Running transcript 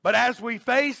But as we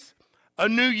face a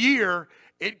new year,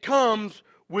 it comes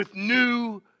with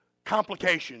new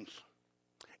complications.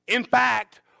 In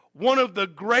fact, one of the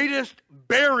greatest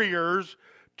barriers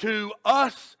to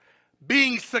us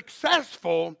being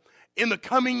successful in the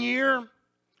coming year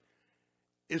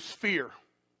is fear.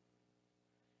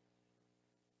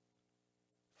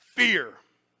 Fear.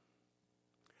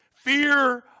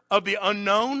 Fear of the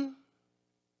unknown.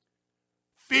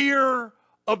 Fear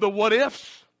of the what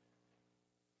ifs.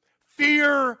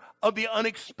 Fear of the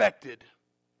unexpected.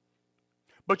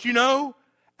 But you know,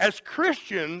 as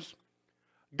Christians,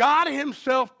 God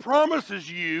himself promises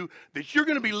you that you're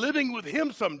going to be living with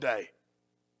him someday.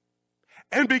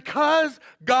 And because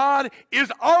God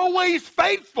is always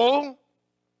faithful,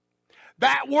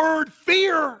 that word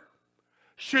fear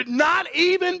should not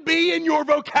even be in your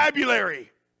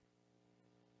vocabulary.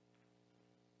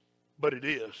 But it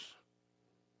is.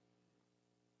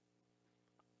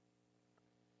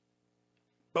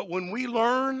 But when we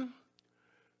learn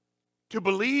to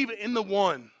believe in the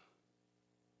one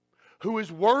who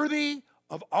is worthy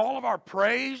of all of our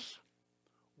praise,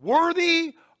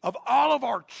 worthy of all of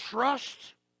our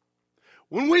trust,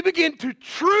 when we begin to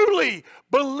truly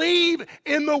believe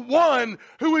in the one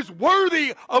who is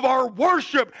worthy of our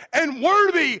worship and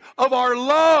worthy of our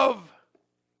love,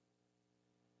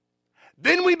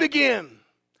 then we begin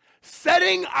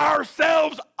setting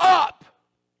ourselves up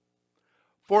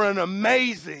for an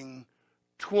amazing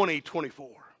 2024.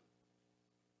 You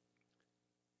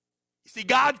see,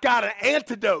 God's got an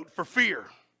antidote for fear.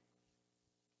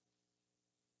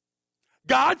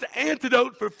 God's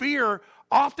antidote for fear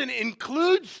often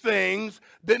includes things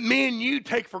that me and you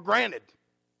take for granted.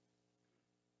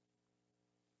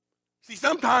 See,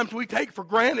 sometimes we take for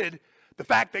granted the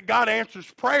fact that God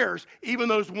answers prayers, even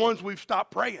those ones we've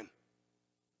stopped praying.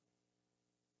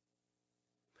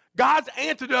 God's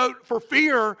antidote for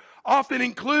fear often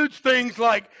includes things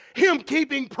like him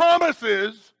keeping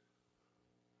promises,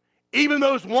 even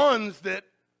those ones that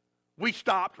we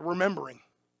stopped remembering.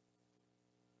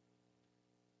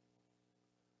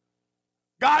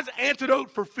 God's antidote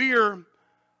for fear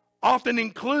often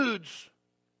includes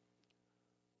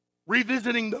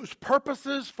revisiting those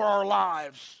purposes for our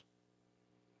lives,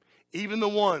 even the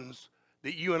ones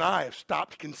that you and I have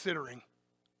stopped considering.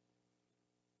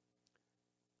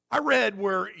 I read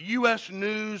where U.S.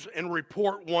 News and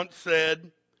Report once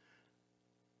said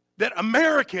that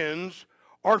Americans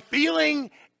are feeling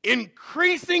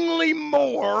increasingly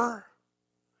more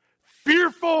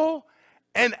fearful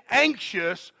and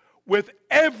anxious with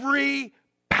every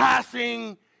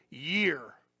passing year.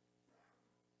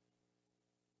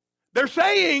 They're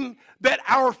saying that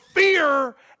our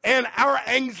fear and our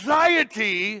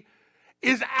anxiety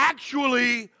is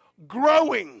actually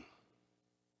growing.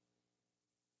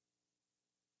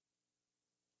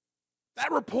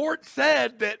 That report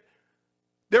said that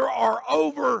there are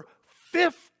over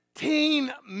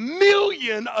 15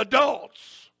 million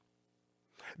adults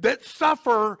that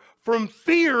suffer from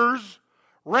fears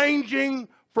ranging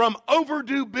from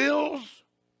overdue bills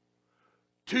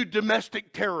to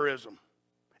domestic terrorism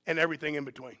and everything in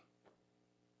between.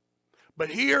 But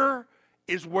here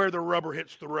is where the rubber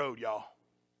hits the road, y'all.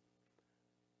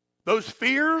 Those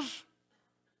fears,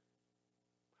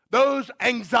 those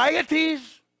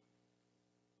anxieties,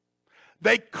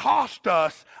 they cost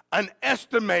us an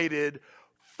estimated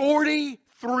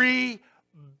 $43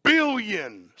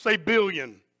 billion. Say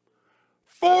billion.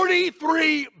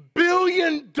 $43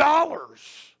 billion to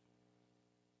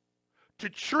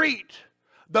treat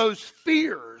those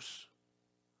fears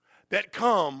that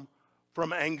come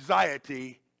from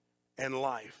anxiety and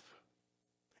life.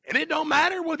 And it don't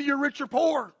matter whether you're rich or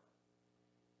poor.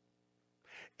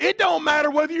 It don't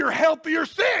matter whether you're healthy or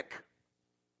sick.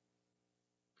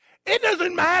 It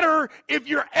doesn't matter if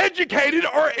you're educated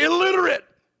or illiterate.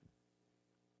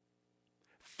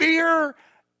 Fear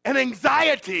and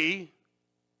anxiety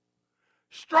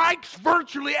strikes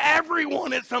virtually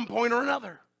everyone at some point or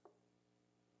another.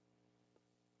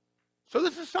 So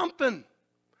this is something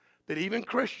that even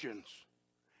Christians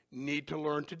need to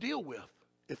learn to deal with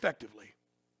effectively.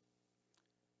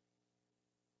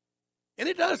 And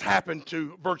it does happen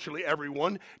to virtually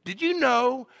everyone. Did you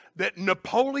know that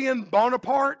Napoleon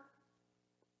Bonaparte,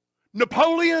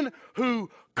 Napoleon, who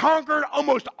conquered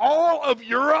almost all of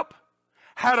Europe,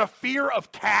 had a fear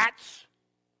of cats?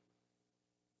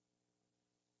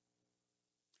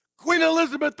 Queen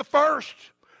Elizabeth I,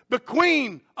 the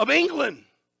Queen of England,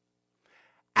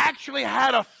 actually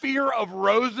had a fear of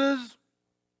roses.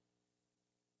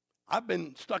 I've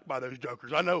been stuck by those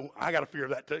jokers. I know I got a fear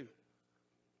of that too.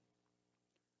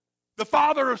 The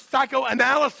father of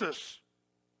psychoanalysis,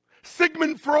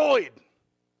 Sigmund Freud,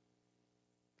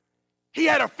 he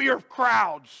had a fear of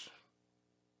crowds.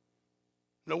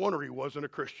 No wonder he wasn't a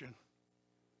Christian.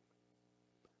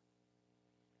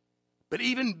 But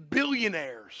even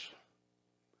billionaires,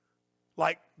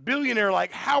 like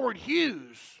Howard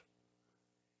Hughes,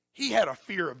 he had a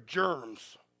fear of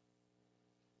germs.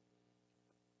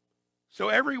 So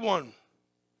everyone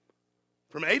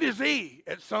from A to Z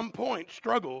at some point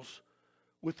struggles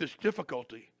with this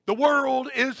difficulty. The world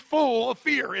is full of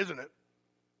fear, isn't it?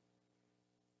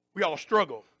 We all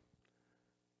struggle.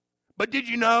 But did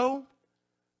you know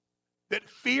that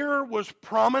fear was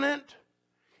prominent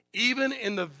even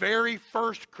in the very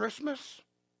first Christmas?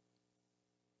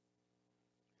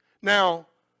 Now,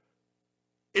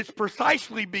 it's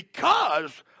precisely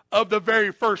because of the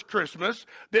very first Christmas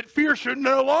that fear should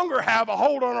no longer have a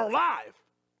hold on our life,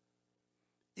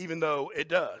 even though it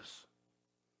does.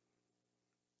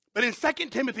 But in 2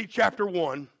 Timothy chapter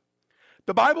 1,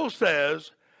 the Bible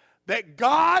says that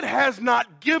God has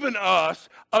not given us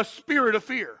a spirit of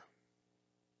fear.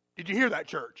 Did you hear that,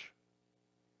 church?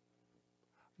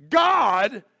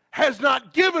 God has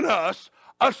not given us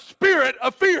a spirit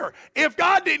of fear. If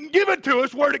God didn't give it to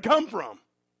us, where'd it come from?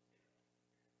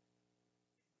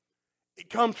 It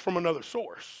comes from another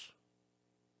source.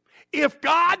 If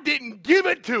God didn't give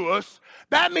it to us,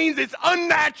 that means it's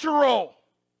unnatural.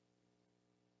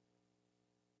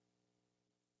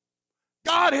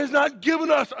 God has not given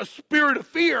us a spirit of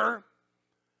fear.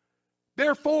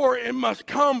 Therefore, it must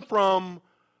come from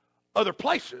other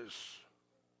places,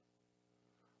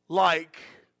 like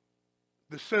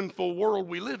the sinful world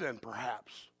we live in,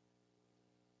 perhaps.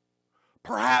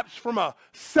 Perhaps from a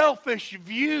selfish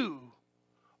view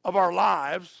of our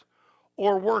lives,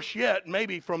 or worse yet,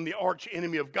 maybe from the arch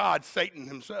enemy of God, Satan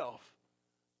himself.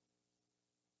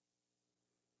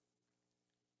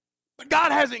 But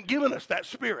God hasn't given us that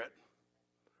spirit.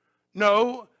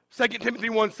 No, 2 Timothy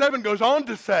 1:7 goes on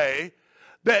to say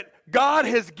that God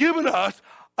has given us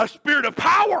a spirit of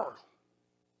power,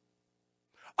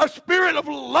 a spirit of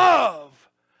love,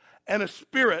 and a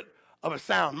spirit of a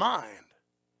sound mind.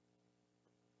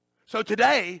 So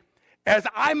today, as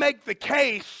I make the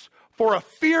case for a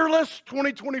fearless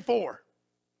 2024,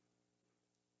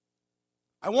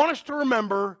 I want us to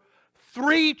remember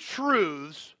 3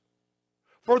 truths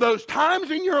for those times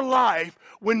in your life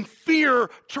when fear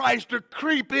tries to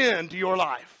creep into your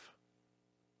life.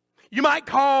 You might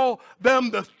call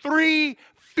them the 3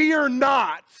 fear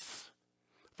nots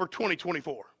for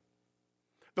 2024.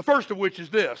 The first of which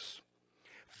is this: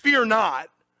 fear not,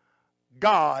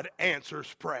 God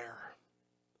answers prayer.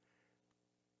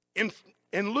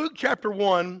 In Luke chapter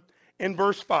 1, in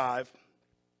verse 5,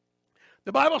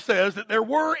 the Bible says that there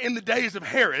were in the days of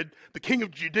Herod, the king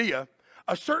of Judea,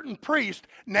 a certain priest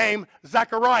named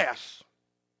Zacharias.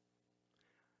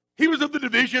 He was of the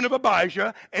division of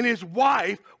Abijah, and his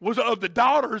wife was of the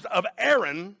daughters of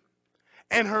Aaron,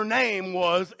 and her name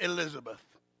was Elizabeth.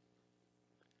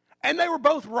 And they were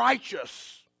both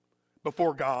righteous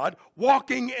before God,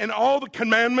 walking in all the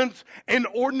commandments and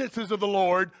ordinances of the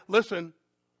Lord, listen,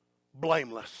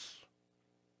 blameless.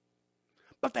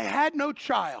 But they had no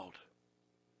child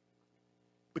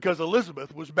because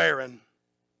Elizabeth was barren.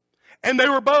 And they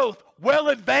were both well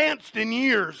advanced in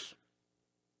years.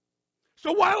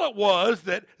 So while it was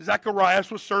that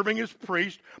Zacharias was serving as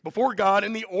priest before God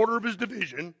in the order of his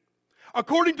division,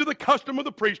 according to the custom of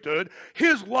the priesthood,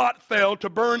 his lot fell to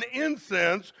burn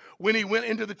incense when he went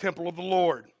into the temple of the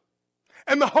Lord.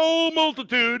 And the whole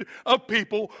multitude of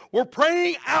people were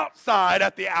praying outside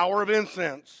at the hour of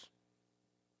incense.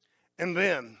 And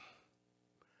then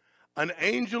an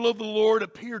angel of the Lord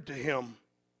appeared to him,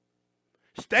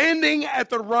 standing at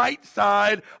the right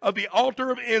side of the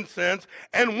altar of incense.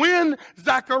 And when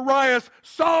Zacharias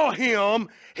saw him,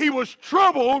 he was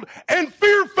troubled, and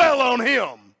fear fell on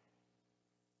him.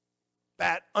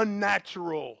 That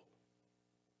unnatural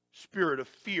spirit of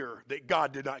fear that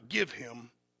God did not give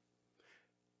him.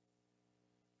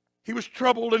 He was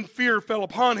troubled, and fear fell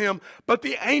upon him. But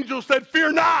the angel said,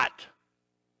 "Fear not.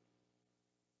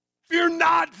 Fear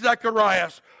not,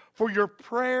 Zacharias, for your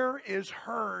prayer is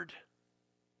heard.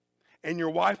 And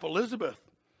your wife Elizabeth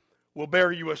will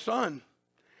bear you a son,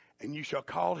 and you shall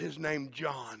call his name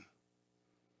John."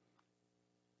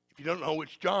 If you don't know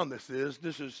which John this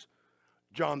is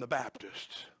John the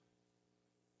Baptist.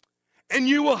 "And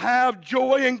you will have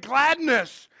joy and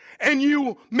gladness, and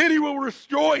many will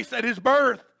rejoice at his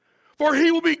birth. For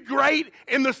he will be great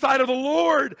in the sight of the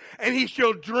Lord, and he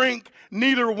shall drink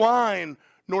neither wine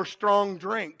nor strong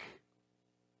drink.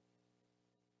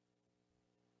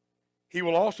 He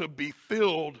will also be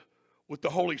filled with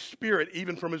the Holy Spirit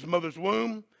even from his mother's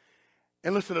womb,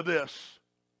 And listen to this.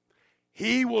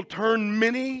 He will turn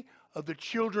many of the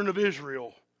children of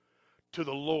Israel to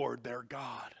the Lord their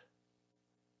God.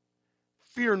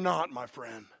 Fear not, my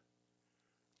friend.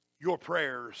 Your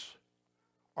prayers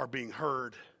are being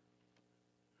heard.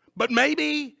 But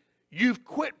maybe you've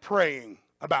quit praying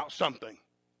about something.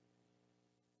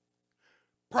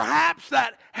 Perhaps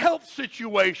that health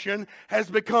situation has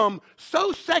become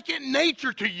so second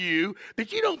nature to you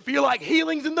that you don't feel like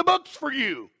healing's in the books for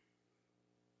you.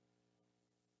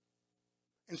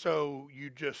 And so you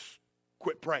just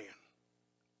quit praying.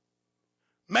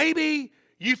 Maybe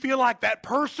you feel like that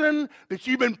person that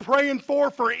you've been praying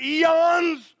for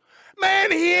eons,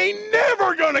 man, he ain't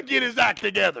never going to get his act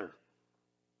together.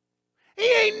 He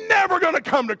ain't never going to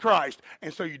come to Christ.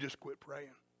 And so you just quit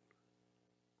praying.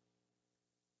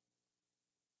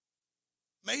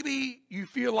 Maybe you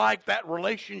feel like that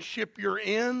relationship you're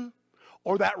in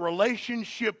or that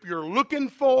relationship you're looking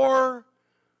for,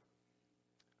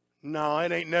 no,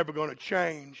 it ain't never going to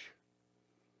change.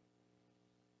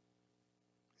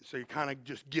 So you kind of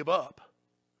just give up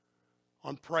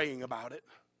on praying about it.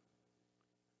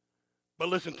 But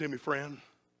listen to me, friend.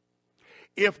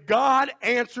 If God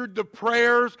answered the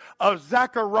prayers of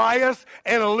Zacharias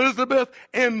and Elizabeth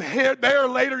in their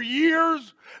later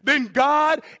years, then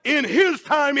God, in his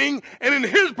timing and in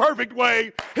his perfect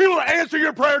way, he will answer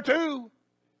your prayer too.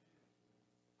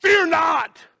 Fear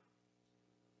not.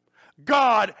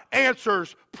 God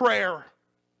answers prayer.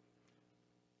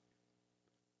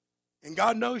 And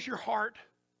God knows your heart.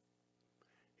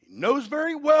 He knows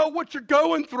very well what you're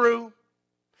going through.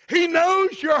 He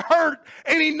knows your hurt,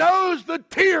 and he knows the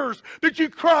tears that you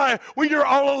cry when you're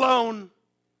all alone.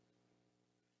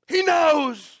 He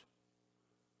knows.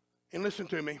 And listen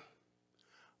to me.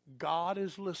 God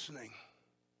is listening.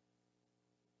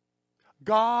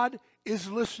 God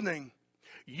is listening.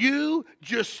 You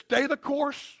just stay the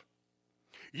course.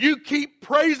 You keep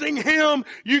praising him.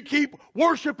 You keep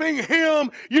worshiping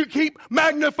him. You keep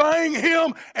magnifying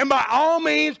him. And by all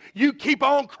means, you keep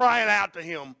on crying out to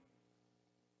him.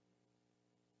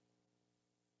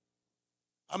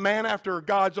 A man after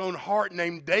God's own heart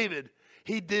named David,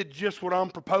 he did just what I'm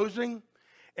proposing.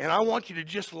 And I want you to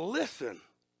just listen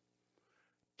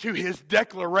to his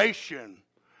declaration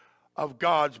of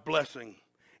God's blessing.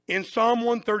 In Psalm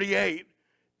 138,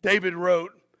 David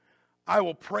wrote, I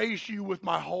will praise you with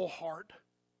my whole heart.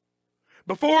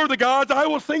 Before the gods, I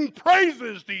will sing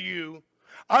praises to you.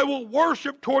 I will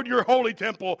worship toward your holy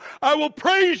temple. I will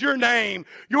praise your name,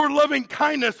 your loving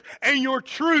kindness, and your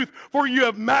truth, for you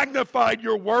have magnified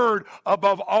your word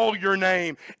above all your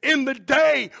name. In the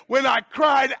day when I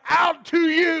cried out to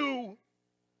you,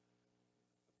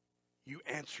 you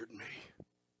answered me.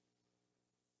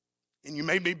 And you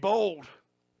made me bold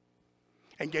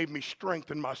and gave me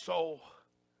strength in my soul.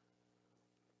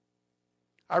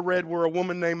 I read where a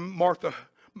woman named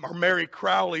Mary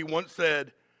Crowley once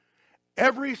said,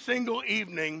 every single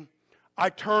evening, I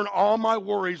turn all my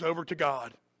worries over to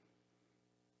God.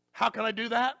 How can I do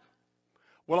that?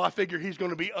 Well, I figure he's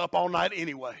going to be up all night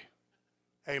anyway.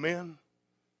 Amen.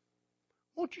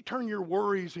 Won't you turn your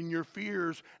worries and your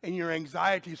fears and your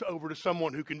anxieties over to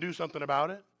someone who can do something about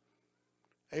it?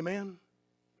 Amen.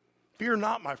 Fear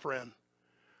not, my friend.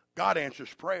 God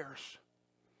answers prayers.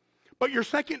 But your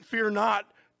second fear not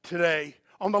today,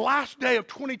 on the last day of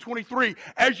 2023,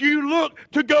 as you look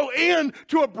to go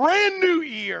into a brand new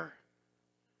year,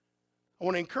 I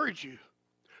want to encourage you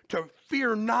to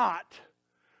fear not,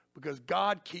 because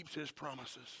God keeps his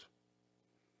promises.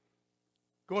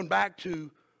 Going back to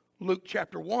Luke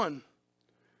chapter 1,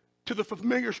 to the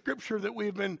familiar scripture that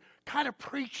we've been kind of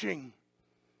preaching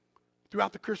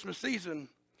throughout the Christmas season.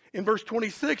 In verse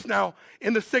 26, now,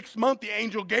 in the 6th month, the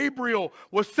angel Gabriel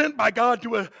was sent by God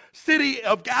to a city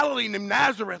of Galilee named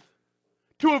Nazareth,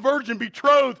 to a virgin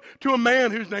betrothed to a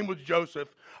man whose name was Joseph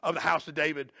of the house of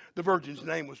David. The virgin's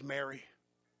name was Mary.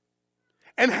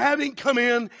 And having come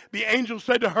in, the angel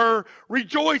said to her,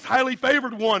 rejoice, highly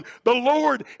favored one, the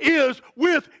Lord is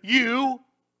with you.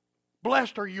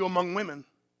 Blessed are you among women.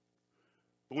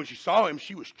 But when she saw him,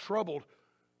 she was troubled.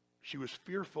 She was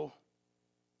fearful.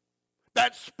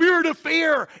 That spirit of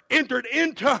fear entered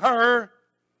into her.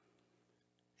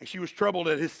 And she was troubled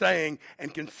at his saying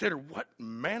and considered, what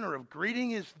manner of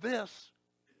greeting is this?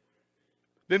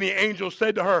 Then the angel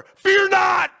said to her, fear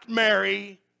not,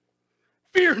 Mary.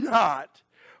 Fear not,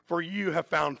 for you have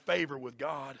found favor with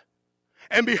God.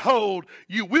 And behold,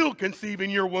 you will conceive in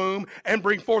your womb and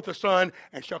bring forth a son,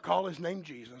 and shall call his name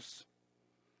Jesus.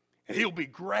 And he'll be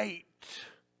great,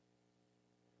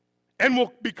 and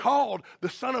will be called the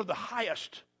Son of the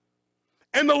Highest.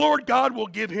 And the Lord God will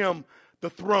give him the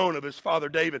throne of his father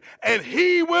David. And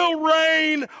he will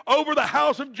reign over the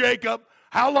house of Jacob.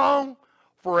 How long?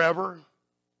 Forever.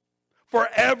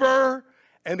 Forever.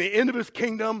 And the end of his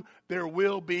kingdom, there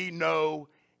will be no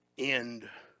end.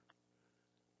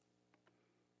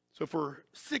 So for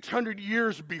 600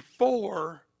 years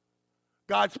before,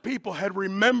 God's people had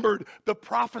remembered the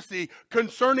prophecy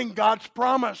concerning God's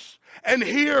promise. And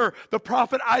here, the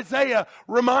prophet Isaiah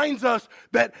reminds us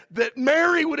that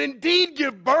Mary would indeed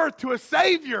give birth to a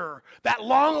Savior, that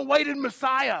long-awaited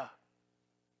Messiah.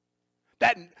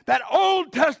 That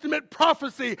Old Testament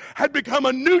prophecy had become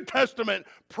a New Testament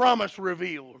promise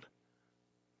revealed.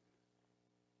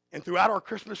 And throughout our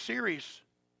Christmas series,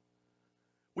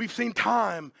 we've seen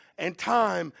time and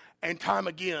time and time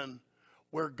again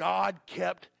where God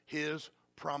kept his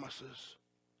promises.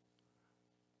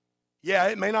 Yeah,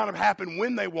 it may not have happened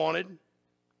when they wanted.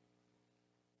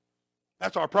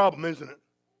 That's our problem, isn't it?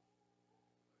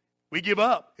 We give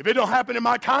up. If it don't happen in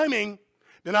my timing,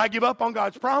 then I give up on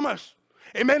God's promise.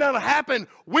 It may not have happened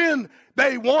when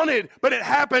they wanted, but it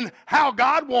happened how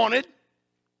God wanted.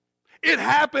 It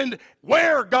happened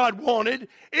where God wanted.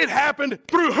 It happened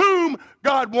through whom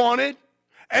God wanted.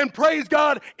 And praise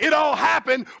God, it all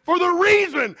happened for the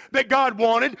reason that God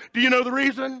wanted. Do you know the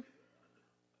reason?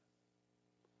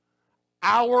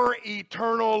 Our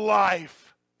eternal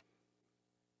life.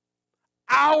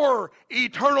 Our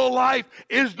eternal life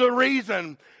is the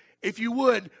reason. If you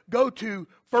would, go to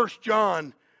 1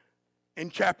 John in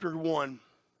chapter 1.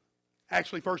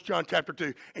 Actually, 1 John chapter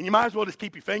 2. And you might as well just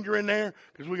keep your finger in there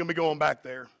because we're going to be going back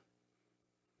there.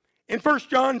 In 1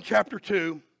 John chapter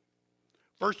 2,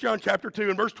 1 John chapter 2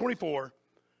 and verse 24,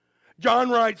 John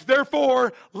writes,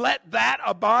 "Therefore, let that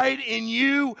abide in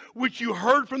you which you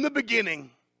heard from the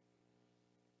beginning.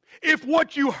 If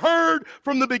what you heard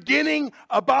from the beginning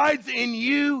abides in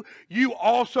you, you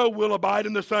also will abide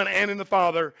in the Son and in the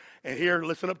Father." And here,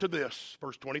 listen up to this,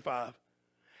 verse 25.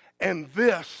 "And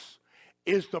this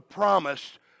is the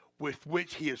promise with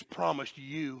which he has promised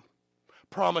you,"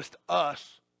 promised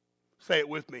us, say it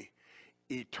with me,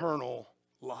 eternal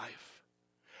life.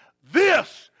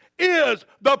 This is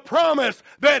the promise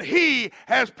that he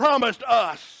has promised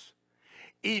us,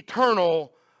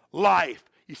 eternal life.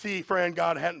 You see, friend,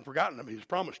 God hadn't forgotten his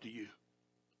promise to you.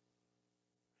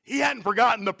 He hadn't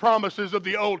forgotten the promises of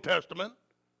the Old Testament.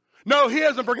 No, he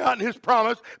hasn't forgotten his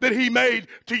promise that he made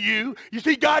to you. You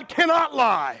see, God cannot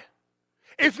lie.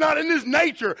 It's not in his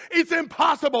nature. It's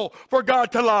impossible for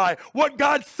God to lie. What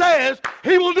God says,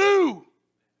 he will do.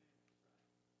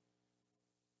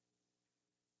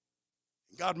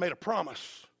 God made a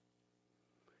promise.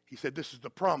 He said, "This is the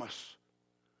promise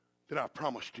that I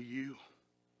promised to you,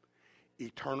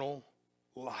 eternal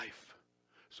life."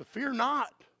 So fear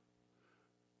not.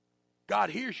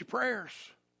 God hears your prayers.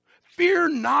 Fear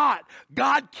not.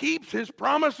 God keeps his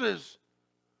promises.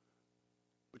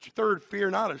 But your third fear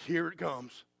not is here it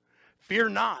comes. Fear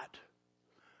not,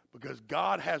 because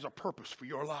God has a purpose for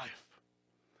your life.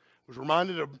 I was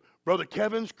reminded of Brother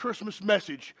Kevin's Christmas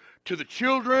message to the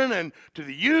children and to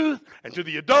the youth and to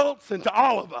the adults and to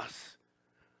all of us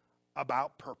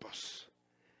about purpose.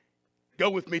 Go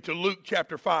with me to Luke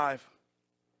chapter 5.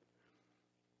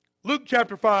 Luke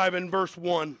chapter 5 and verse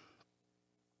 1.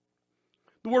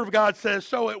 The Word of God says,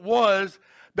 "So it was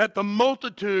that the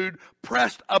multitude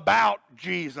pressed about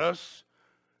Jesus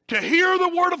to hear the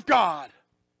Word of God,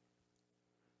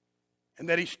 and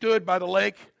that he stood by the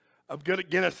lake of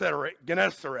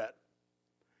Gennesaret.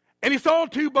 And he saw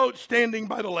two boats standing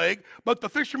by the lake, but the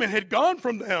fishermen had gone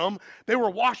from them. They were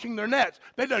washing their nets."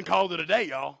 They done called it a day,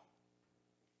 y'all.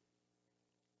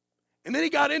 And then he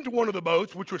got into one of the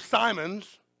boats, which was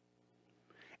Simon's,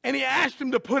 and he asked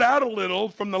him to put out a little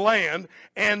from the land,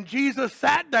 and Jesus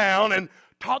sat down and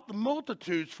taught the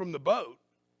multitudes from the boat.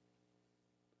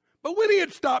 But when he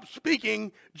had stopped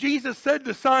speaking, Jesus said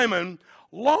to Simon,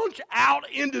 "Launch out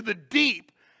into the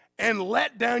deep and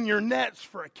let down your nets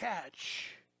for a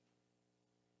catch."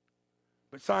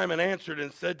 But Simon answered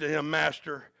and said to him,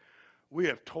 "Master, we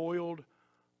have toiled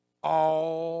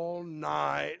all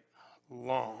night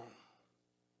long,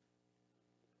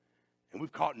 and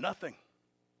we've caught nothing.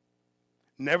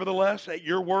 Nevertheless, at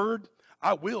your word,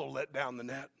 I will let down the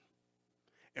net."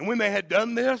 And when they had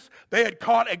done this, they had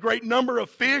caught a great number of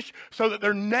fish, so that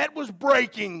their net was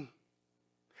breaking.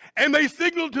 And they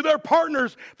signaled to their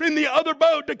partners in the other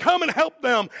boat to come and help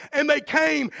them. And they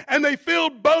came and they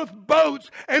filled both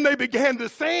boats and they began to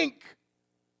sink.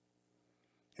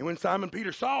 And when Simon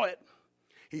Peter saw it,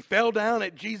 he fell down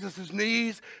at Jesus'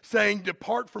 knees, saying,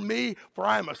 "Depart from me, for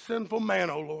I am a sinful man,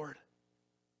 O Lord."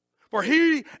 For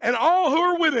he and all who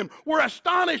were with him were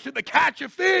astonished at the catch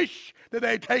of fish that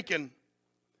they had taken.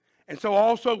 And so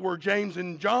also were James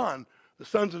and John, the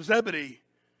sons of Zebedee.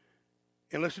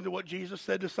 And listen to what Jesus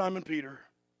said to Simon Peter.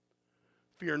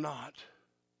 Fear not.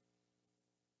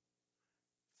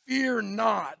 Fear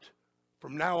not.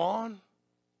 From now on,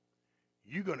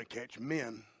 you're going to catch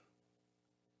men.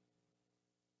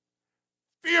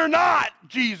 Fear not,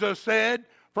 Jesus said.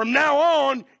 From now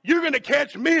on, you're going to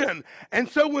catch men. And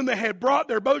so when they had brought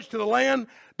their boats to the land,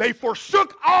 they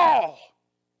forsook all.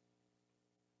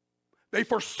 They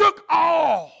forsook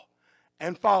all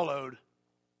and followed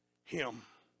him.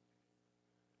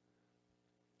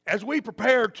 As we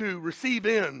prepare to receive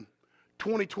in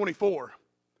 2024,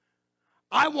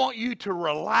 I want you to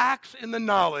relax in the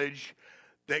knowledge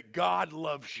that God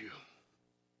loves you.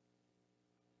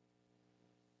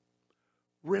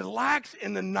 Relax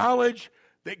in the knowledge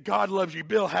that God loves you.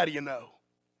 Bill, how do you know?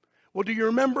 Well, do you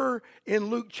remember in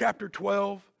Luke chapter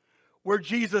 12 where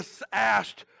Jesus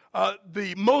asked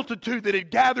the multitude that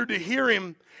had gathered to hear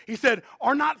him, he said,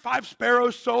 are not 5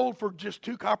 sparrows sold for just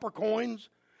 2 copper coins?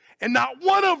 And not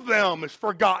one of them is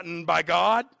forgotten by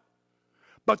God.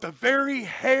 But the very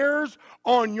hairs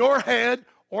on your head,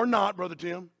 or not, Brother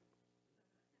Tim,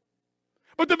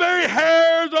 but the very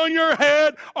hairs on your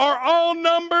head are all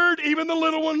numbered, even the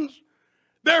little ones.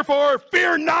 Therefore,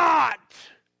 fear not.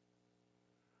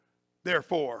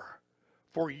 Therefore,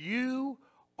 for you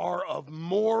are of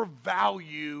more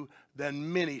value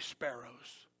than many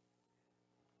sparrows.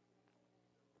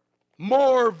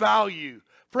 More value.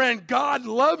 Friend, God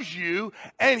loves you,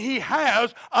 and he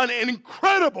has an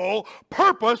incredible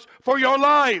purpose for your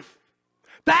life.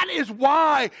 That is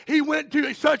why he went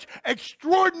to such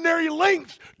extraordinary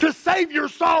lengths to save your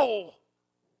soul.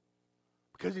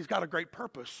 Because he's got a great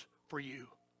purpose for you.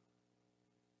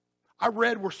 I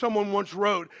read where someone once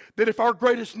wrote that if our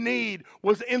greatest need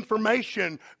was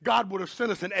information, God would have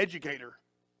sent us an educator.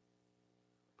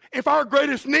 If our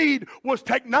greatest need was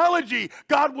technology,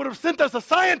 God would have sent us a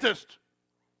scientist.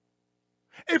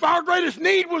 If our greatest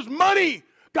need was money,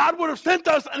 God would have sent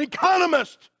us an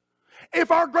economist. If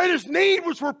our greatest need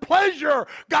was for pleasure,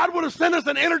 God would have sent us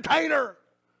an entertainer.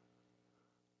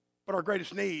 But our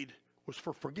greatest need was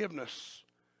for forgiveness.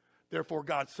 Therefore,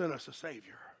 God sent us a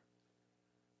Savior.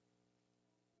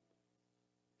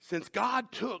 Since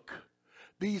God took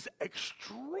these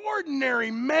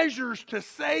extraordinary measures to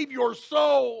save your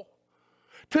soul,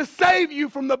 to save you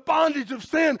from the bondage of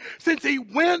sin, since he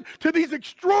went to these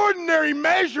extraordinary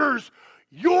measures,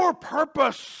 your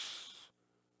purpose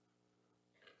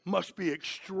must be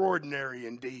extraordinary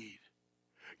indeed.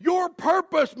 Your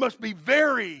purpose must be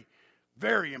very,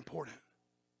 very important.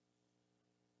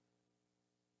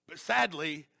 But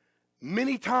sadly,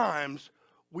 many times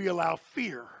we allow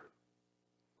fear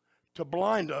to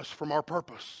blind us from our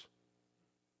purpose.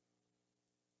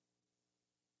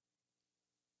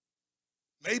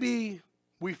 Maybe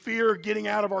we fear getting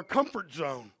out of our comfort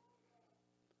zone.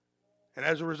 And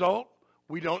as a result,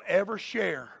 we don't ever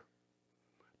share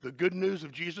the good news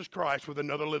of Jesus Christ with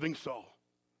another living soul.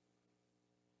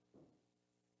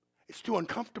 It's too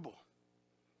uncomfortable.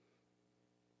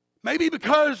 Maybe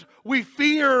because we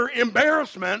fear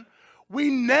embarrassment, we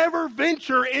never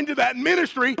venture into that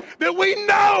ministry that we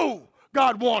know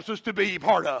God wants us to be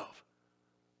part of.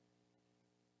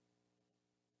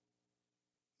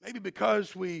 Maybe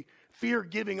because we fear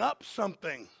giving up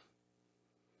something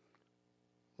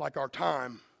like our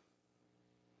time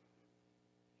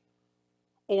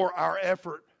or our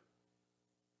effort.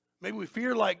 Maybe we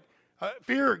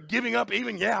fear giving up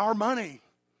even, our money.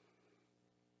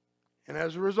 And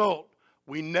as a result,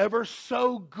 we never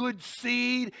sow good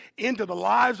seed into the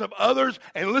lives of others,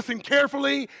 and listen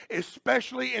carefully,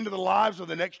 especially into the lives of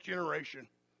the next generation.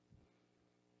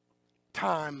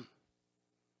 Time,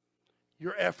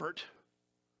 your effort,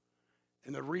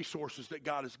 and the resources that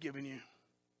God has given you.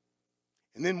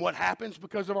 And then what happens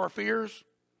because of our fears?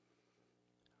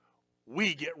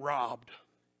 We get robbed.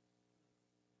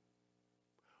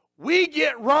 We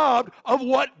get robbed of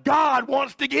what God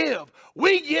wants to give.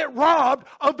 We get robbed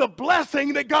of the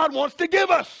blessing that God wants to give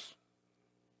us.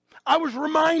 I was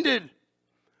reminded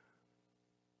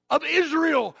of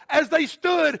Israel as they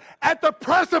stood at the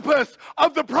precipice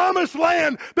of the promised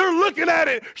land. They're looking at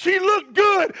it. She looked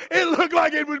good. It looked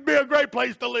like it would be a great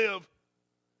place to live.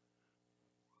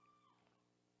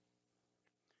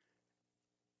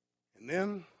 And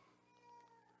then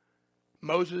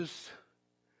Moses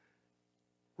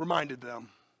reminded them.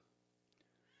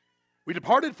 We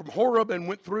departed from Horeb and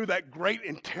went through that great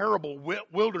and terrible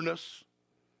wilderness.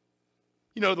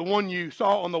 You know, the one you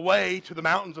saw on the way to the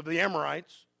mountains of the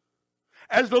Amorites.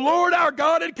 As the Lord our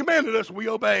God had commanded us, we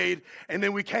obeyed, and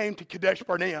then we came to Kadesh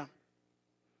Barnea.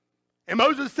 And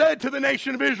Moses said to the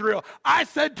nation of Israel, I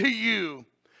said to you,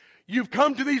 you've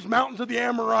come to these mountains of the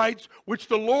Amorites, which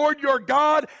the Lord your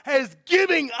God has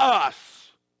given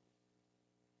us.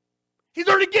 He's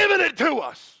already given it to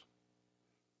us.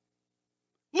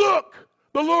 Look,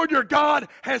 the Lord your God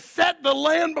has set the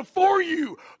land before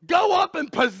you. Go up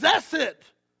and possess it,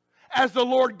 as the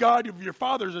Lord God of your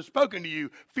fathers has spoken to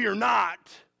you. Fear not,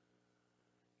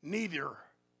 neither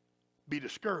be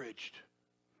discouraged.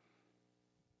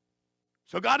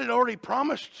 So God had already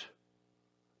promised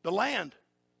the land.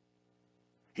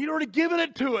 He'd already given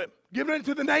it to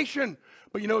the nation.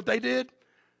 But you know what they did?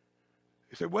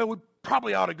 They said, well, we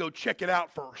probably ought to go check it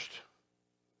out first.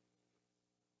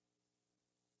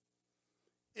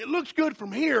 It looks good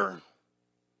from here,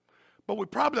 but we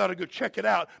probably ought to go check it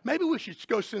out. Maybe we should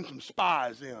go send some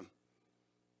spies in.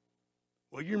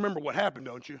 Well, you remember what happened,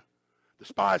 don't you? The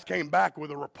spies came back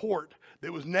with a report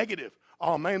that was negative.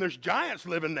 Oh, man, there's giants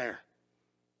living there.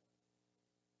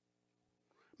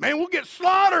 Man, we'll get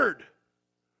slaughtered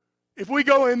if we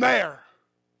go in there.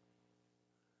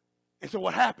 And so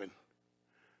what happened?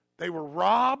 They were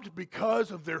robbed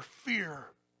because of their fear.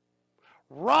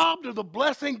 Robbed of the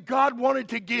blessing God wanted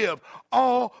to give,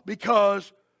 all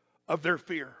because of their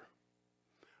fear.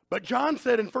 But John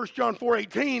said in 1 John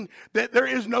 4:18 that there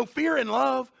is no fear in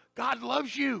love. God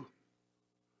loves you.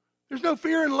 There's no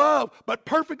fear in love, but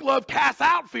perfect love casts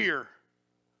out fear.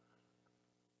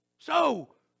 So,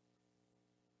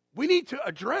 we need to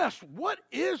address, what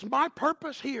is my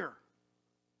purpose here?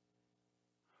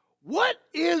 What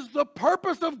is the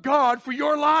purpose of God for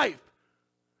your life?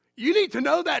 You need to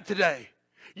know that today.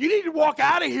 You need to walk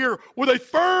out of here with a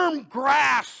firm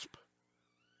grasp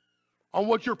on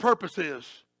what your purpose is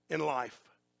in life.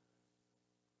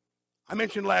 I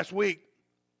mentioned last week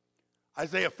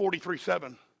Isaiah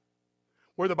 43:7,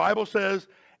 where the Bible says,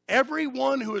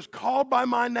 everyone who is called by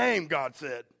my name, God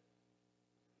said,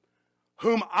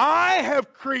 whom I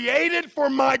have created for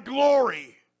my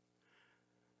glory,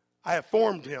 I have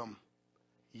formed him.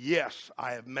 Yes,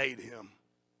 I have made him.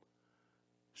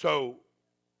 So,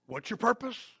 what's your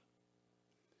purpose?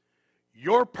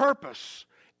 Your purpose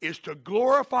is to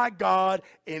glorify God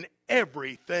in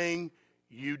everything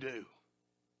you do.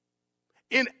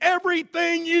 In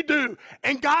everything you do.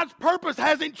 And God's purpose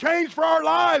hasn't changed for our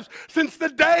lives since the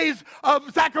days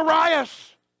of Zacharias.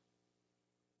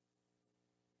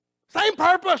 Same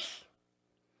purpose.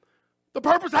 The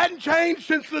purpose hadn't changed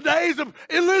since the days of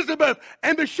Elizabeth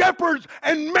and the shepherds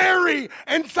and Mary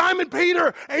and Simon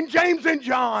Peter and James and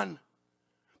John.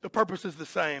 The purpose is the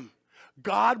same.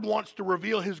 God wants to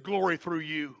reveal his glory through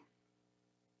you.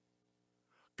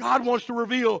 God wants to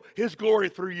reveal his glory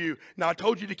through you. Now, I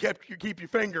told you to keep your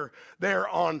finger there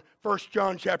on 1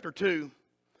 John chapter 2,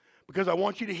 because I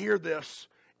want you to hear this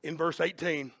in verse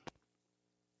 18.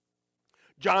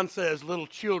 John says, little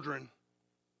children,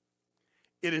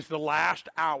 it is the last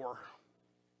hour.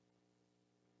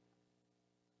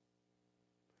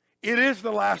 It is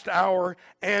the last hour,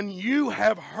 and you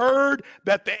have heard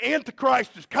that the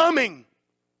Antichrist is coming.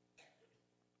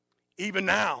 Even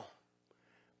now,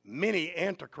 many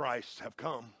Antichrists have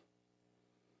come,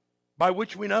 by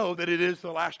which we know that it is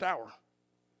the last hour.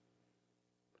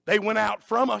 They went out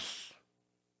from us,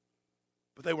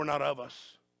 but they were not of us.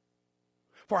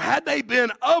 For had they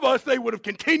been of us, they would have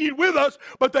continued with us,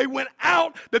 but they went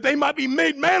out that they might be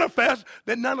made manifest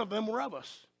that none of them were of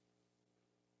us.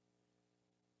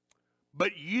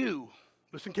 But you,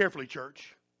 listen carefully,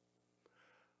 church,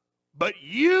 but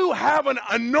you have an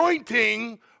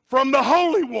anointing from the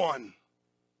Holy One.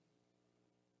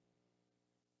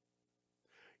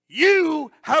 You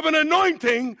have an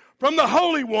anointing from the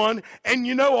Holy One, and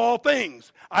you know all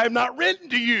things. I have not written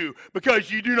to you because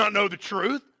you do not know the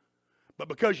truth, but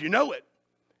because you know it,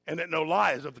 and that no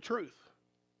lie is of the truth.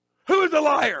 Who is a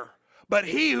liar? But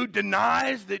he who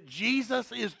denies that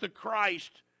Jesus is the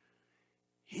Christ.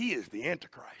 He is the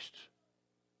Antichrist.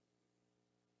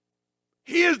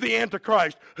 He is the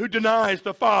Antichrist who denies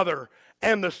the Father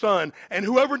and the Son. And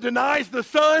whoever denies the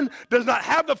Son does not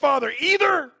have the Father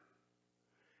either.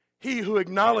 He who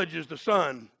acknowledges the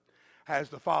Son has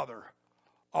the Father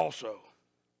also.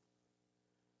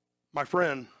 My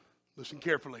friend, listen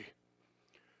carefully.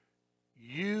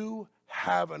 You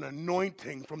have an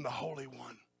anointing from the Holy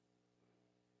One.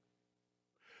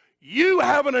 You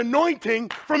have an anointing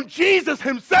from Jesus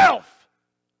himself.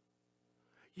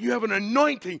 You have an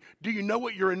anointing. Do you know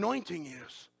what your anointing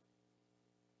is?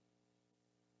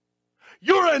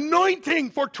 Your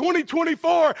anointing for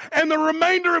 2024 and the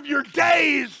remainder of your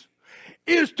days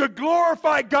is to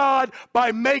glorify God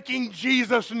by making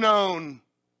Jesus known.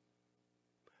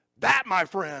 That, my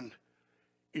friend,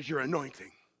 is your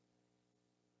anointing.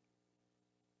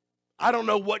 I don't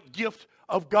know what gift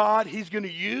of God he's going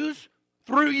to use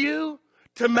through you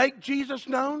to make Jesus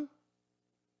known.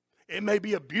 It may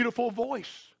be a beautiful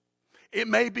voice. It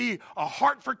may be a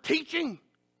heart for teaching.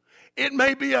 It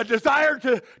may be a desire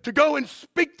to go and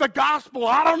speak the gospel.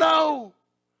 I don't know.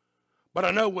 But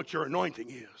I know what your anointing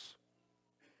is.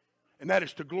 And that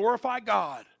is to glorify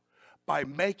God by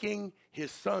making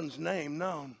his son's name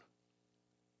known.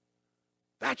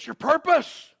 That's your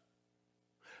purpose.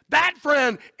 That,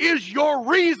 friend, is your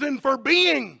reason for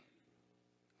being.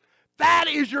 That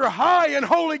is your high and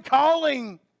holy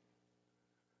calling.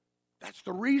 That's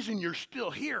the reason you're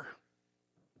still here.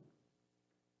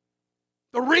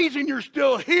 The reason you're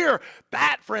still here,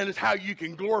 that, friend, is how you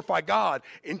can glorify God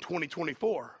in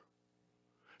 2024.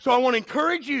 So I want to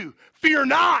encourage you, fear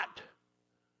not.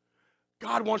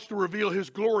 God wants to reveal his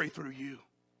glory through you.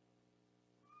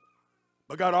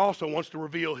 But God also wants to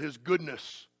reveal his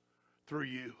goodness through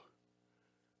you.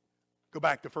 Go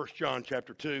back to 1 John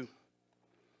chapter 2.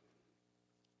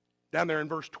 Down there in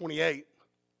verse 28.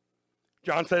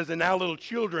 John says, and now little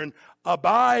children,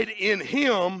 abide in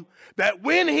him, that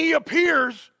when he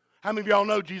appears, how many of y'all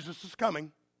know Jesus is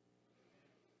coming?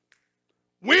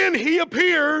 When he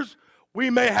appears, we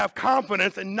may have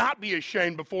confidence and not be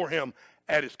ashamed before him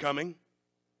at his coming.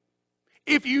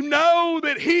 If you know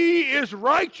that he is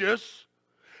righteous,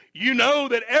 you know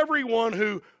that everyone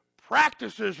who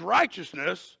practices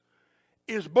righteousness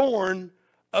is born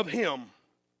of him.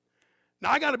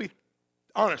 Now, I got to be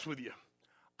honest with you.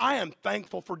 I am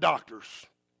thankful for doctors.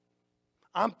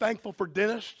 I'm thankful for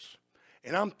dentists,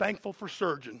 and I'm thankful for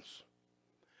surgeons.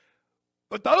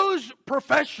 But those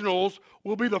professionals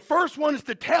will be the first ones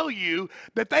to tell you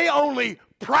that they only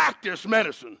practice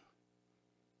medicine.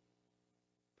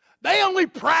 They only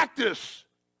practice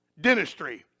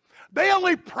dentistry. They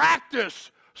only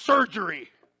practice surgery.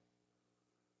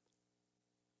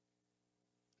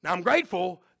 Now, I'm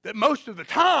grateful that most of the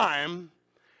time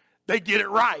they get it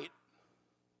right.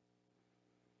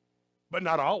 But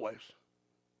not always.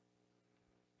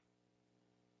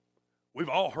 We've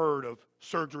all heard of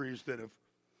surgeries that have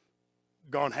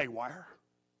gone haywire.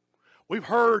 We've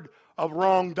heard of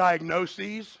wrong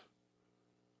diagnoses.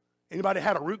 Anybody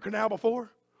had a root canal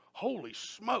before? Holy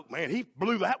smoke, man, he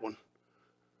blew that one.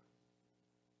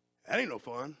 That ain't no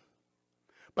fun.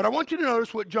 But I want you to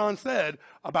notice what John said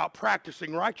about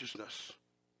practicing righteousness.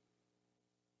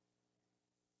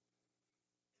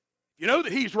 You know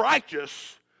that he's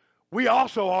righteous. We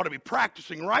also ought to be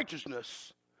practicing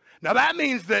righteousness. Now that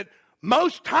means that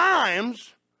most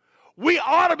times we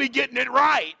ought to be getting it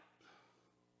right.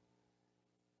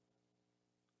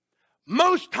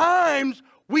 Most times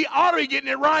we ought to be getting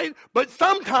it right, but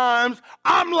sometimes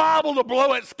I'm liable to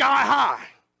blow it sky high.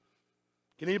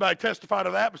 Can anybody testify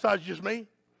to that besides just me?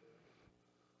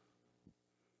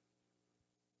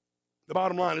 The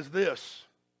bottom line is this.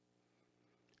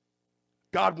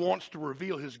 God wants to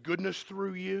reveal his goodness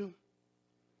through you.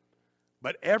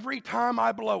 But every time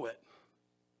I blow it,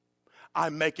 I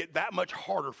make it that much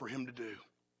harder for him to do.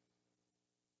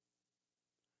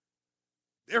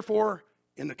 Therefore,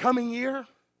 in the coming year,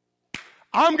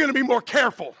 I'm going to be more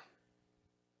careful.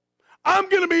 I'm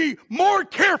going to be more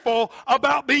careful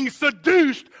about being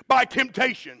seduced by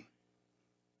temptation.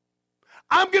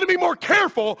 I'm going to be more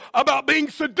careful about being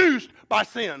seduced by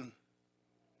sin.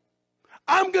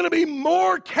 I'm going to be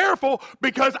more careful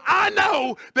because I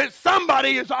know that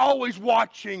somebody is always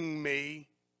watching me.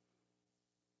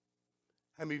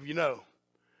 How many of you know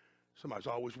somebody's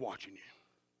always watching you?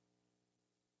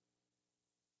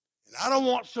 And I don't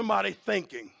want somebody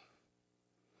thinking,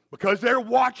 because they're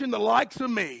watching the likes of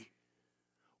me,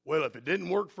 well, if it didn't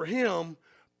work for him,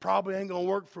 probably ain't going to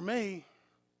work for me.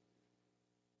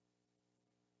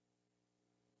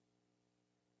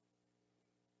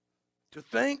 To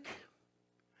think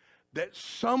that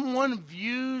someone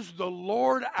views the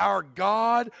Lord our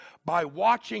God by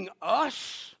watching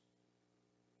us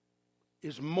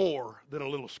is more than a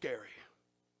little scary.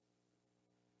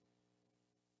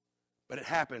 But it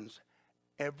happens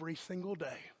every single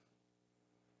day.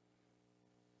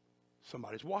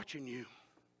 Somebody's watching you.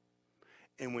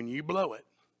 And when you blow it,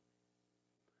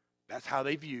 that's how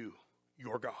they view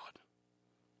your God.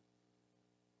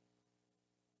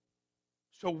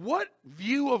 So what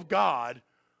view of God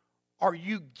are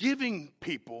you giving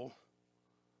people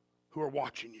who are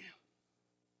watching you?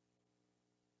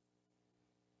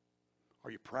 Are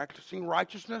you practicing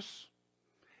righteousness?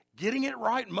 Getting it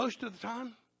right most of the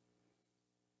time?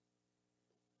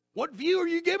 What view are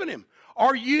you giving him?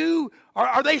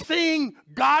 Are they seeing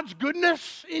God's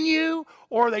goodness in you,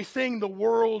 or are they seeing the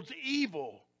world's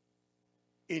evil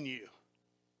in you?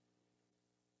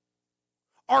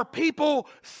 Are people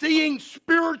seeing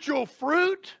spiritual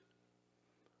fruit,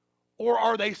 or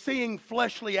are they seeing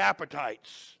fleshly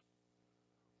appetites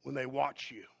when they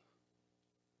watch you?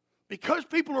 Because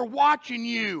people are watching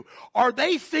you, are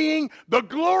they seeing the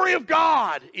glory of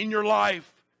God in your life,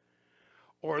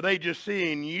 or are they just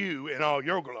seeing you in all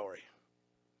your glory?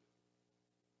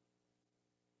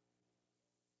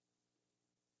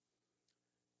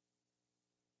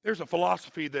 There's a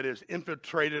philosophy that has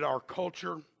infiltrated our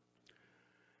culture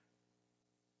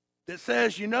that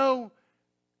says,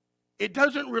 it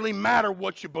doesn't really matter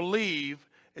what you believe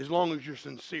as long as you're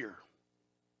sincere.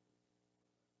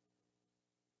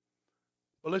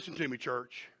 But listen to me,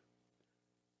 church.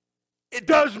 It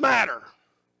does matter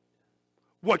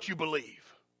what you believe.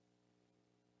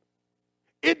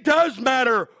 It does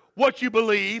matter what you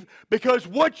believe, because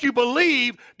what you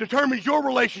believe determines your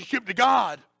relationship to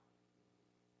God.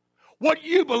 What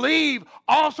you believe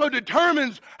also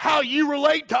determines how you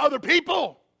relate to other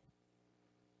people.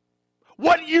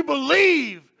 What you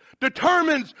believe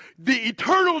determines the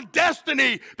eternal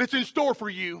destiny that's in store for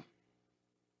you.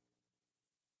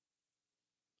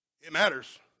 It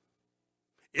matters.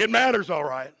 It matters, all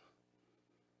right.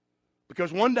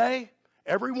 Because one day,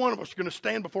 every one of us is going to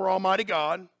stand before Almighty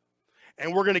God,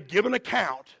 and we're going to give an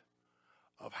account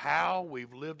of how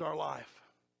we've lived our life.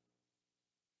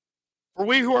 For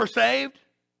we who are saved,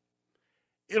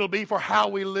 it'll be for how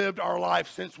we lived our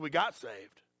life since we got saved.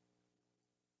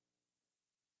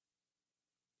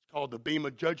 It's called the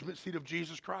Bema Judgment Seat of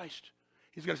Jesus Christ.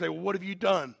 He's going to say, well, what have you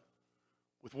done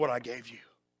with what I gave you?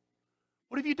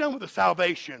 What have you done with the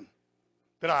salvation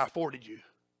that I afforded you?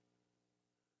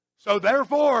 So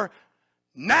therefore,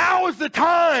 now is the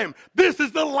time. This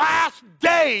is the last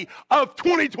day of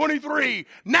 2023.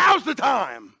 Now's the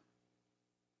time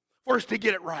for us to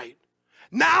get it right.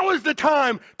 Now is the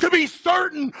time to be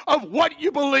certain of what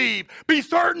you believe. Be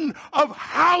certain of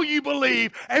how you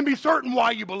believe, and be certain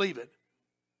why you believe it.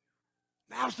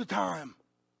 Now's the time.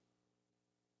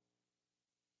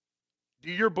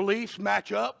 Do your beliefs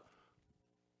match up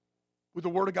with the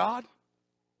Word of God?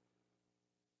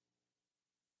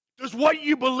 Does what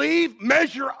you believe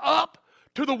measure up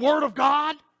to the Word of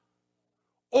God?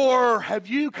 Or have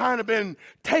you kind of been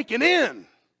taken in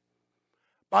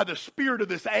by the spirit of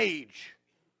this age?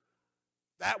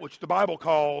 That which the Bible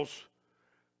calls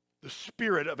the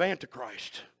spirit of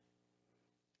Antichrist.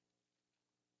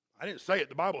 I didn't say it,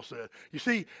 the Bible said. You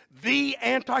see, the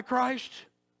Antichrist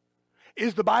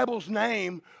is the Bible's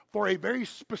name for a very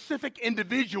specific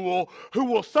individual who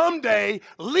will someday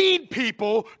lead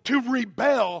people to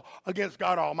rebel against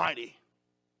God Almighty.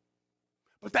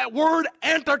 But that word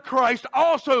Antichrist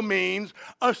also means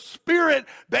a spirit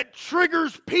that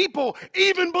triggers people,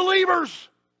 even believers.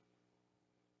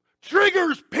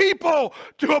 Triggers people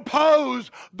to oppose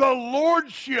the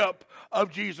lordship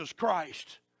of Jesus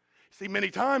Christ. See, many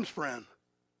times, friend,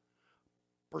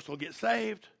 a person will get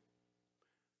saved,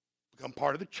 become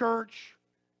part of the church.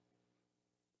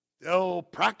 They'll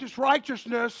practice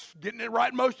righteousness, getting it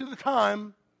right most of the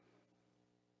time.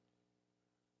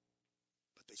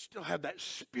 But they still have that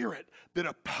spirit that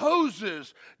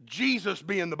opposes Jesus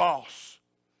being the boss.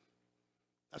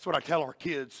 That's what I tell our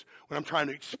kids when I'm trying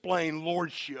to explain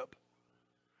lordship.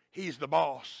 He's the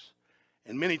boss.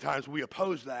 And many times we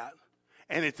oppose that.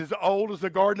 And it's as old as the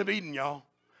Garden of Eden, y'all.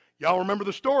 Y'all remember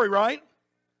the story, right?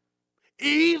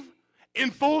 Eve, in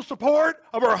full support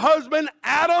of her husband,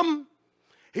 Adam,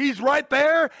 he's right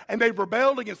there, and they've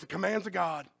rebelled against the commands of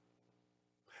God.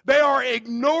 They are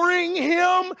ignoring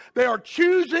him. They are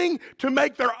choosing to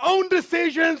make their own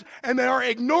decisions, and they are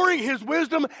ignoring his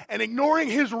wisdom and ignoring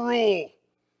his rule.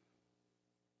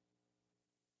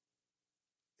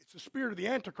 It's the spirit of the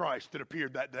Antichrist that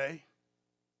appeared that day,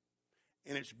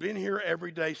 and it's been here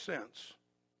every day since.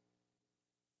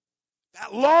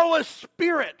 That lawless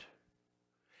spirit,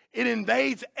 it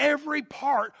invades every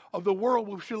part of the world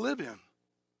we should live in.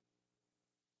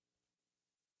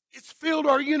 It's filled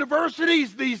our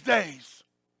universities these days.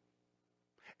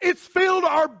 It's filled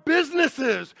our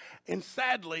businesses. And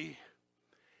sadly,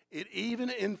 it even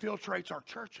infiltrates our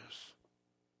churches.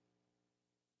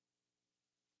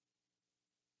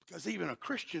 Because even a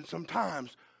Christian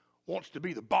sometimes wants to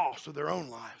be the boss of their own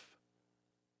life.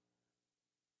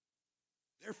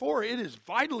 Therefore, it is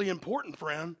vitally important,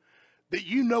 friend, that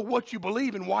you know what you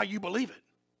believe and why you believe it.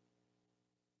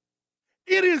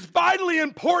 It is vitally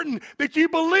important that you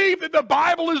believe that the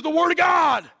Bible is the Word of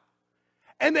God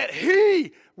and that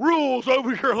He rules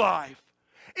over your life.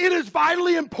 It is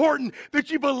vitally important that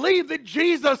you believe that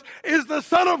Jesus is the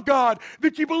Son of God,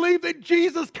 that you believe that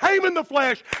Jesus came in the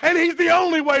flesh and He's the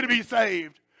only way to be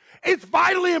saved. It's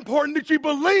vitally important that you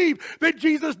believe that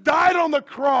Jesus died on the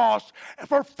cross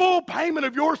for full payment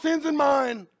of your sins and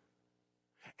mine.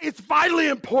 It's vitally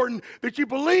important that you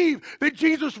believe that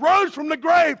Jesus rose from the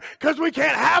grave, because we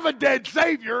can't have a dead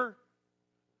Savior.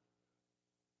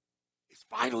 It's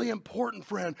vitally important,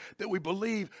 friend, that we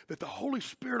believe that the Holy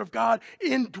Spirit of God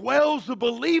indwells the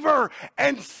believer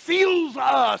and seals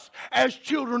us as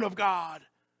children of God.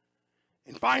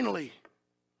 And finally,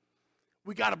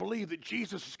 we got to believe that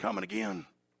Jesus is coming again.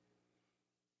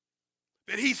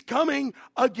 That he's coming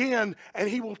again, and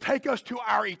he will take us to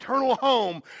our eternal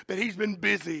home that he's been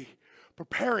busy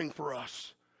preparing for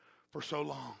us for so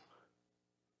long.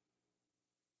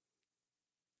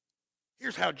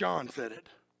 Here's how John said it.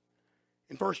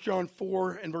 In 1 John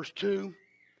 4 and verse 2,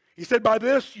 he said, "By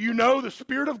this you know the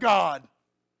Spirit of God.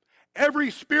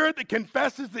 Every spirit that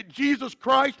confesses that Jesus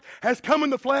Christ has come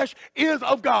in the flesh is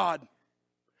of God.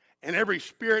 And every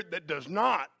spirit that does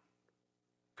not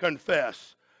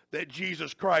confess that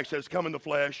Jesus Christ has come in the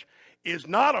flesh is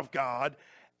not of God,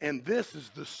 and this is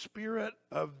the spirit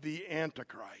of the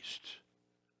Antichrist,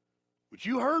 which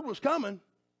you heard was coming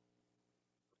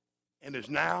and is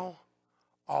now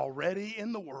already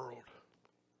in the world."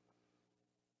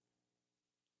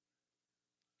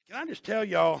 Can I just tell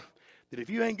y'all that if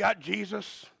you ain't got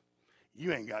Jesus,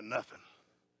 you ain't got nothing.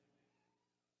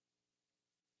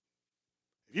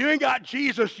 If you ain't got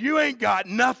Jesus, you ain't got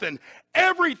nothing.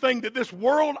 Everything that this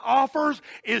world offers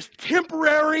is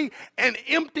temporary and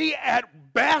empty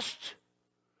at best,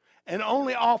 and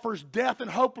only offers death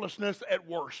and hopelessness at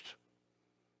worst.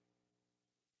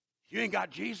 If you ain't got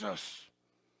Jesus,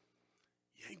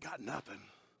 you ain't got nothing.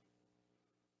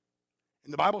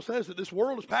 And the Bible says that this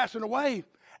world is passing away,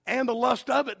 and the lust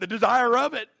of it, the desire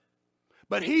of it.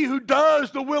 But he who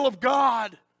does the will of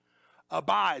God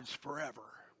abides forever.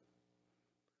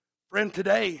 Friend,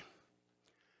 today,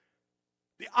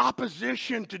 the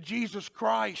opposition to Jesus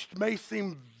Christ may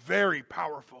seem very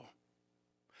powerful.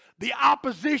 The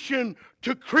opposition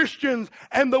to Christians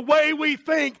and the way we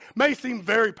think may seem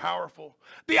very powerful.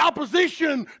 The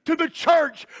opposition to the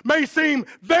church may seem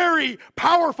very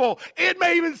powerful. It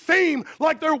may even seem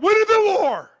like they're winning the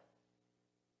war.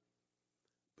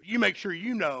 But you make sure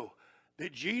you know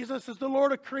that Jesus is the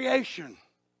Lord of creation,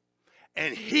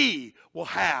 and he will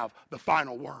have the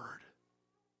final word.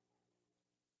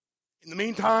 In the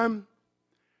meantime,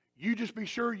 you just be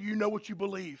sure you know what you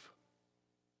believe.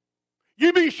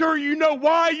 You be sure you know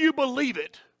why you believe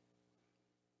it,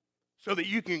 so that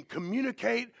you can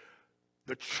communicate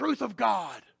the truth of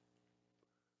God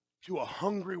to a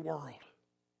hungry world.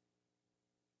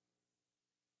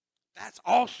 That's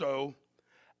also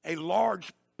a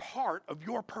large part of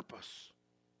your purpose,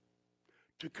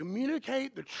 to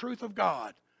communicate the truth of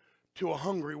God to a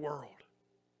hungry world.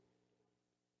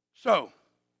 So,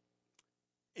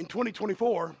 in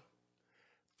 2024,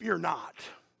 fear not.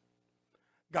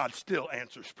 God still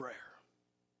answers prayer.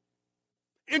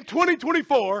 In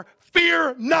 2024,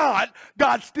 fear not.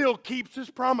 God still keeps his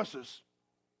promises.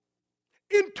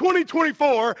 In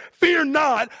 2024, fear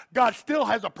not. God still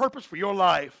has a purpose for your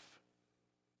life.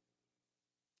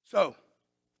 So,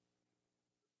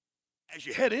 as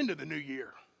you head into the new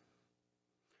year,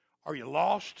 are you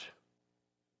lost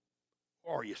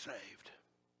or are you saved?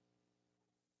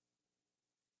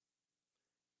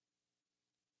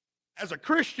 As a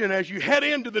Christian, as you head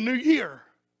into the new year,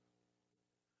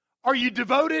 are you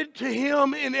devoted to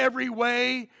him in every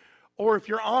way? Or if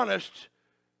you're honest,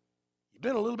 you've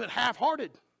been a little bit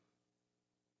half-hearted.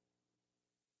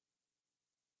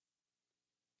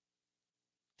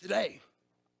 Today,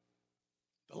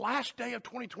 the last day of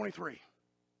 2023,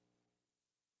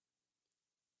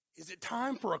 is it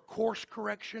time for a course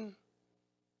correction?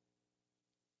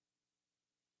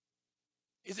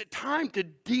 Is it time to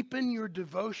deepen your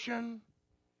devotion?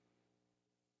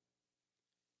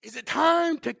 Is it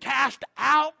time to cast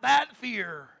out that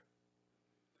fear?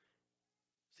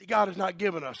 See, God has not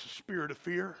given us a spirit of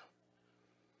fear,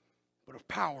 but of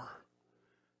power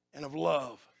and of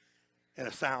love and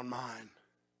a sound mind.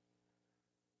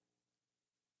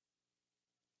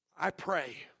 I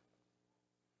pray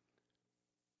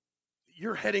that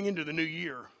you're heading into the new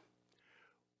year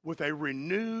with a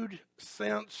renewed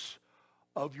sense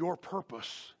of your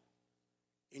purpose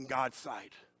in God's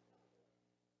sight.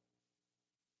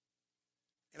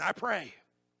 And I pray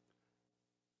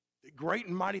that great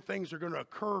and mighty things are going to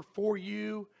occur for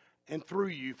you and through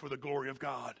you for the glory of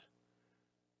God.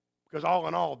 Because all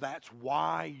in all, that's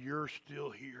why you're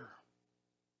still here.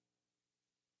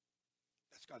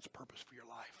 That's God's purpose for your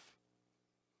life.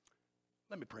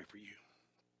 Let me pray for you.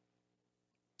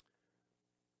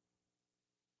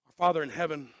 Our Father in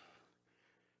heaven,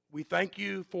 we thank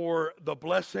you for the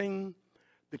blessing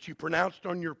that you pronounced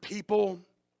on your people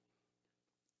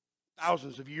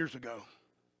thousands of years ago.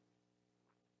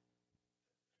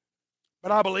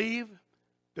 But I believe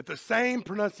that the same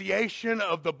pronunciation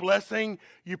of the blessing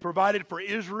you provided for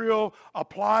Israel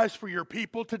applies for your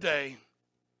people today.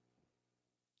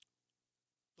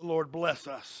 The Lord bless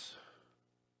us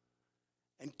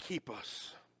and keep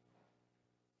us.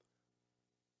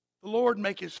 The Lord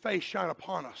make his face shine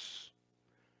upon us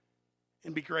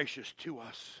and be gracious to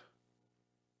us.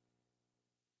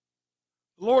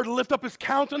 The Lord lift up his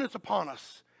countenance upon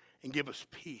us and give us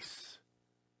peace.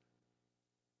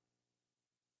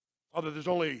 Father, there's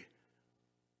only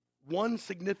one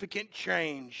significant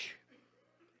change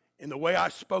in the way I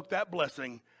spoke that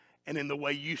blessing and in the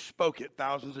way you spoke it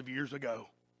thousands of years ago.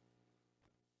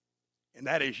 And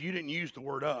that is, you didn't use the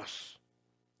word us.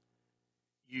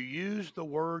 You used the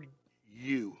word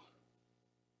you.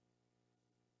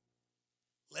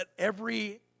 Let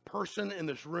every person in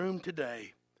this room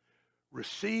today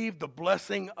receive the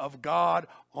blessing of God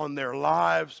on their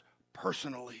lives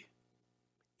personally,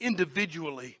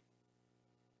 individually.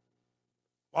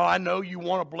 Well, I know you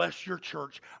want to bless your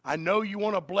church. I know you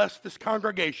want to bless this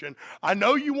congregation. I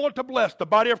know you want to bless the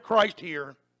body of Christ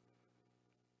here.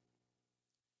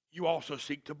 You also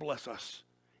seek to bless us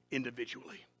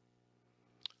individually.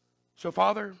 So,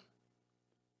 Father,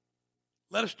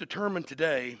 let us determine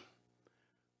today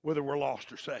whether we're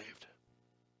lost or saved.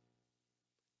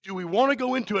 Do we want to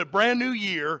go into a brand new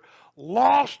year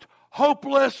lost,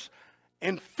 hopeless,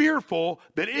 and fearful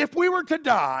that if we were to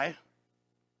die,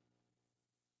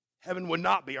 heaven would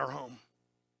not be our home?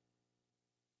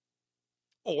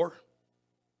 Or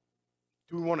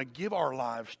do we want to give our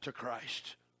lives to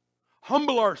Christ,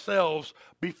 humble ourselves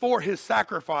before his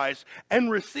sacrifice,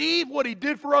 and receive what he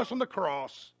did for us on the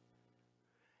cross,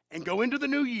 and go into the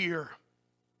new year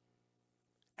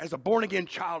as a born-again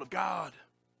child of God?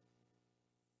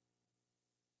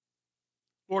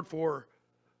 Lord, for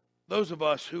those of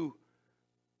us who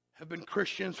have been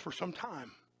Christians for some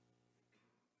time,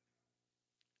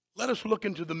 let us look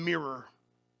into the mirror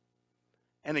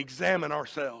and examine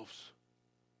ourselves.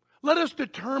 Let us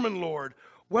determine, Lord,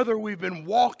 whether we've been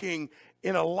walking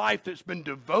in a life that's been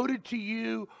devoted to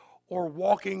you or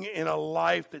walking in a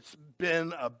life that's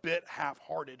been a bit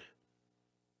half-hearted.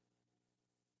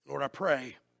 Lord, I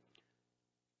pray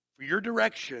for your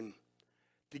direction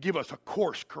to give us a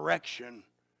course correction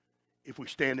if we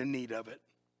stand in need of it.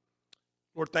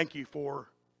 Lord, thank you for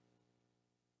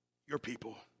your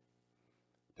people.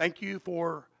 Thank you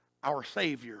for our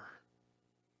Savior.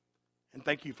 And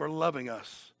thank you for loving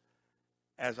us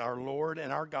as our Lord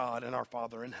and our God and our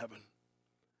Father in heaven.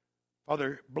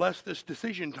 Father, bless this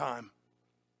decision time.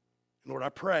 And Lord, I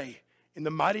pray in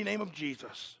the mighty name of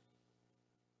Jesus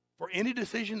for any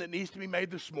decision that needs to be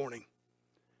made this morning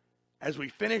as we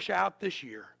finish out this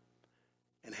year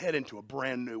and head into a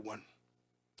brand new one.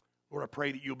 Lord, I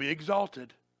pray that you'll be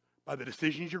exalted by the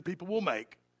decisions your people will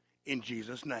make in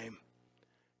Jesus' name.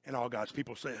 And all God's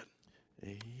people said,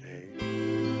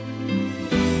 Amen.